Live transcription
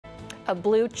A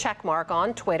blue check mark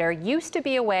on Twitter used to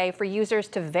be a way for users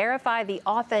to verify the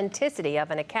authenticity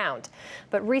of an account.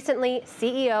 But recently,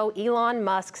 CEO Elon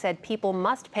Musk said people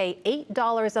must pay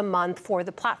 $8 a month for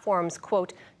the platform's,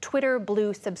 quote, Twitter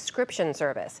Blue subscription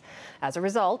service. As a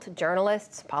result,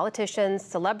 journalists, politicians,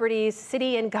 celebrities,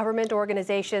 city and government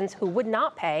organizations who would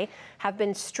not pay have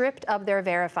been stripped of their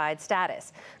verified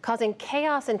status, causing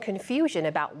chaos and confusion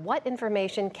about what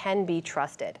information can be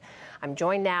trusted. I'm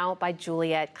joined now by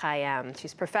Juliette Kayyem.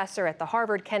 She's professor at the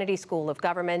Harvard Kennedy School of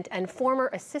Government and former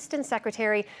assistant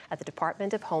secretary at the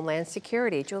Department of Homeland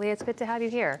Security. Juliette, it's good to have you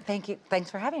here. Thank you. Thanks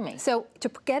for having me. So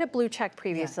to get a blue check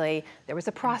previously, there was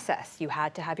a process. You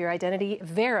had to have your identity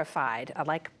verified.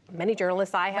 Like many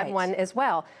journalists, I had one as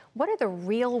well. What are the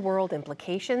real world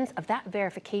implications of that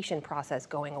verification process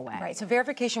going away? Right, so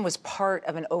verification was part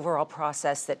of an overall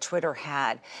process that Twitter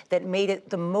had that made it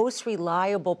the most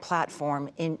reliable platform,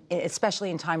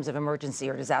 especially in times of emergency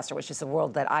or disaster, which is the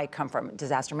world that I come from,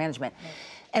 disaster management. Right.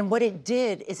 And what it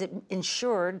did is it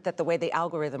ensured that the way the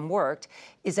algorithm worked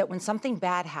is that when something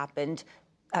bad happened,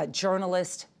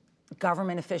 journalists,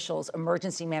 government officials,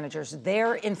 emergency managers,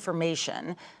 their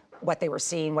information, what they were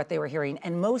seeing, what they were hearing,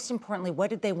 and most importantly, what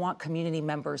did they want community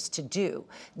members to do?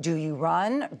 Do you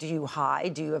run? Do you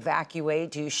hide? Do you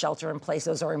evacuate? Do you shelter in place?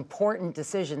 Those are important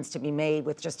decisions to be made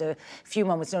with just a few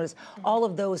moments' notice. All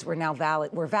of those were now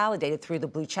validated through the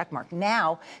blue check mark.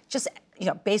 Now, just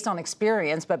based on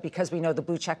experience, but because we know the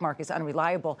blue check mark is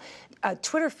unreliable,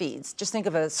 Twitter feeds, just think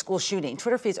of a school shooting.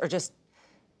 Twitter feeds are just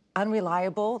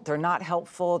unreliable. They're not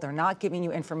helpful. They're not giving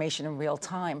you information in real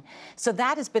time. So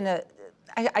that has been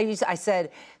I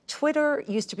said, Twitter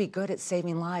used to be good at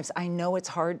saving lives. I know it's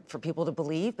hard for people to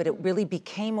believe, but it really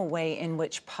became a way in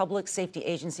which public safety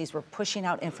agencies were pushing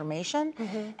out information.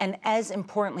 And as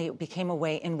importantly, it became a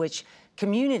way in which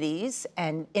communities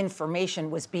and information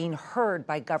was being heard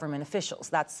by government officials.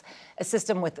 That's a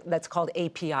system that's called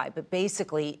API. But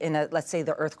basically, let's say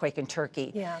the earthquake in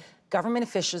Turkey, government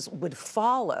officials would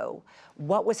follow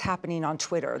what was happening on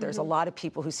Twitter. There's a lot of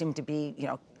people who seem to be,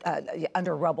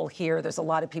 under rubble here. There's a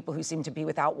lot of people who seem to be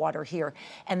without water here.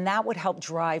 And that would help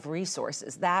drive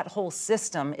resources. That whole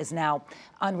system is now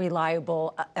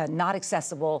unreliable, not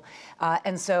accessible.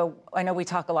 And so I know we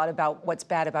talk a lot about what's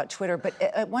bad about Twitter, but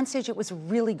at one stage it was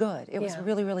really good. It was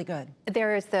really, really good.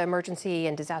 There is the emergency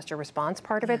and disaster response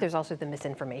part of it. There's also the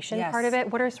misinformation part of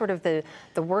it. What are sort of the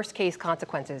worst case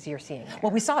consequences you're seeing there?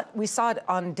 Well, we saw it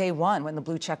on day one when the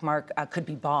blue check mark could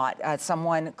be bought.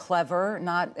 Someone clever,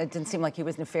 it didn't seem like he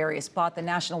was nefarious, bought the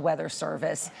National Weather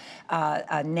Service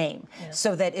name.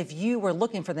 So that if you were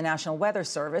looking for the National Weather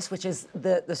Service, which is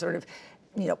the sort of,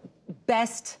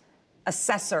 best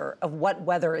assessor of what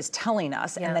weather is telling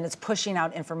us, and then it's pushing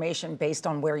out information based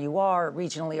on where you are,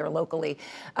 regionally or locally.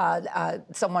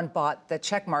 Someone bought the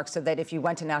check mark so that if you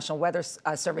went to National Weather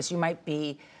Service, you might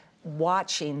be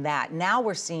watching that. Now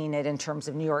we're seeing it in terms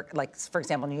of New York, like, for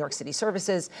example, New York City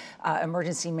Services,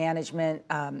 emergency management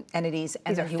entities.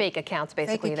 These are fake accounts,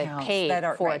 basically. They pay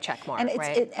for a check mark,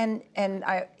 and in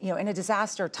a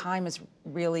disaster, time is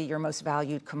really your most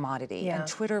valued commodity. And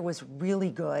Twitter was really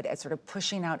good at sort of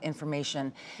pushing out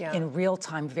information in real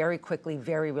time, very quickly,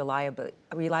 very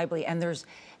reliably.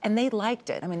 And they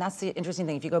liked it. I mean, that's the interesting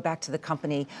thing. If you go back to the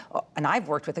company, and I've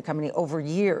worked with the company over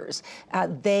years,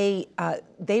 they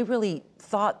really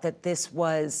thought that this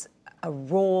was a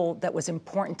role that was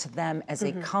important to them as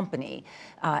a company,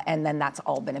 and then that's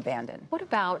all been abandoned. What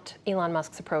about Elon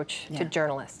Musk's approach to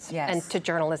journalists and to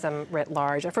journalism writ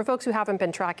large? For folks who haven't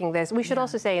been tracking this, we should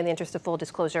also say, in the interest of full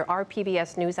disclosure, our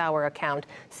PBS NewsHour account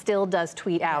still does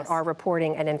tweet out our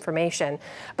reporting and information.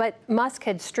 But Musk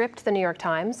had stripped the New York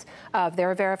Times of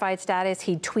their verified status.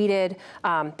 He tweeted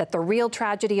that the real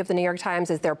tragedy of the New York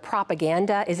Times is their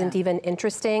propaganda isn't even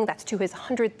interesting. That's to his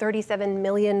 137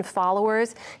 million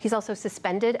followers. He's also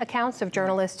suspended accounts of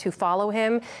journalists who follow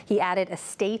him. He added a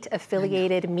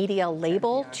state-affiliated media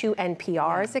label to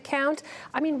NPR's account.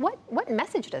 I mean, what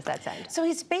message does that send? So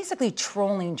he's basically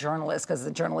trolling journalists because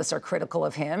the journalists are critical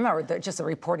of him, or just the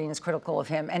reporting is critical of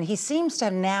him. And he seems to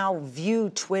now view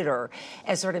Twitter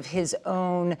as sort of his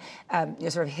own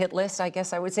sort of hit list, I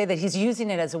guess I would say, that he's using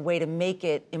it as a way to make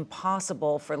it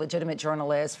impossible for legitimate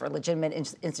journalists, for legitimate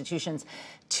institutions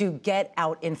to get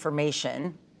out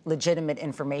information, legitimate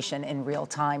information in real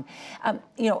time.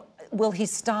 Will he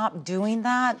stop doing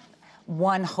that?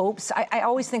 One hopes. I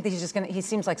always think that he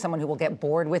seems like someone who will get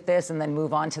bored with this and then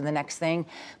move on to the next thing.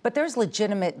 But there's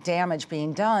legitimate damage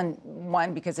being done,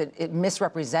 one, because it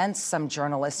misrepresents some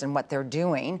journalists and what they're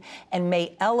doing and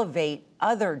may elevate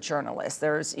other journalists.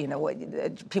 There's,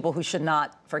 people who should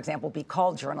not, for example, be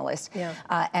called journalists. Yeah.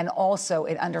 And also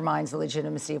it undermines the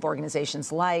legitimacy of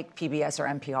organizations like PBS or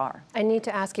NPR. I need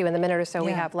to ask you in the minute or so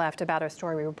we have left about a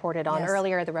story we reported on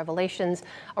earlier, the revelations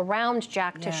around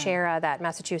Jack Teixeira, that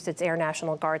Massachusetts Air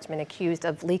National Guardsman accused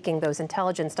of leaking those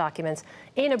intelligence documents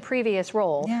in a previous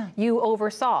role. You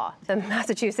oversaw the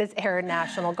Massachusetts Air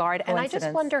National Guard. And I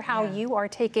just wonder how you are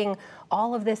taking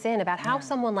all of this in about how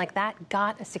someone like that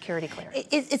got a security clearance.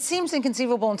 It seems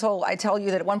inconceivable until I tell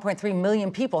you that 1.3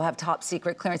 million people have top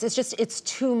secret clearance. It's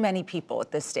too many people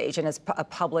at this stage, and it's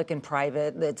public and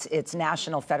private. It's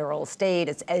national, federal, state.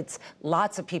 It's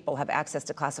lots of people have access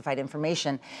to classified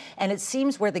information, and it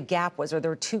seems where the gap was, or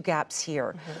there were two gaps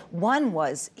here. One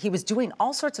was he was doing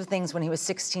all sorts of things when he was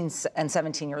 16 and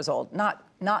 17 years old, not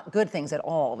good things at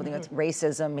all. With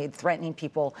racism, threatening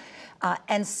people,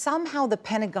 and somehow the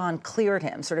Pentagon cleared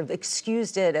him, sort of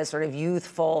excused it as sort of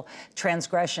youthful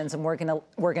transgressions, and we're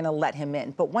gonna let him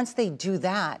in. But once they do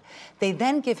that, they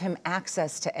then give him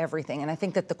access to everything. And I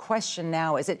think that the question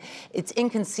now is, it's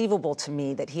inconceivable to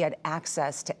me that he had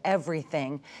access to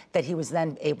everything that he was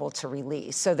then able to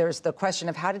release. So there's the question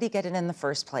of how did he get it in the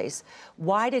first place?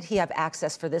 Why did he have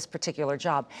access for this particular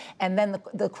job? And then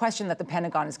the question that the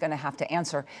Pentagon is going to have to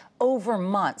answer. Over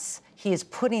months, he is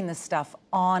putting this stuff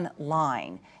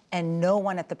online, and no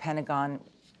one at the Pentagon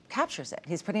captures it.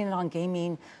 He's putting it on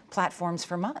gaming platforms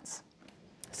for months.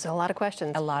 So a lot of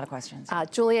questions. A lot of questions.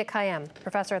 Juliette Kayyem,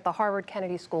 professor at the Harvard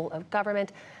Kennedy School of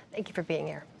Government. Thank you for being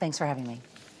here. Thanks for having me.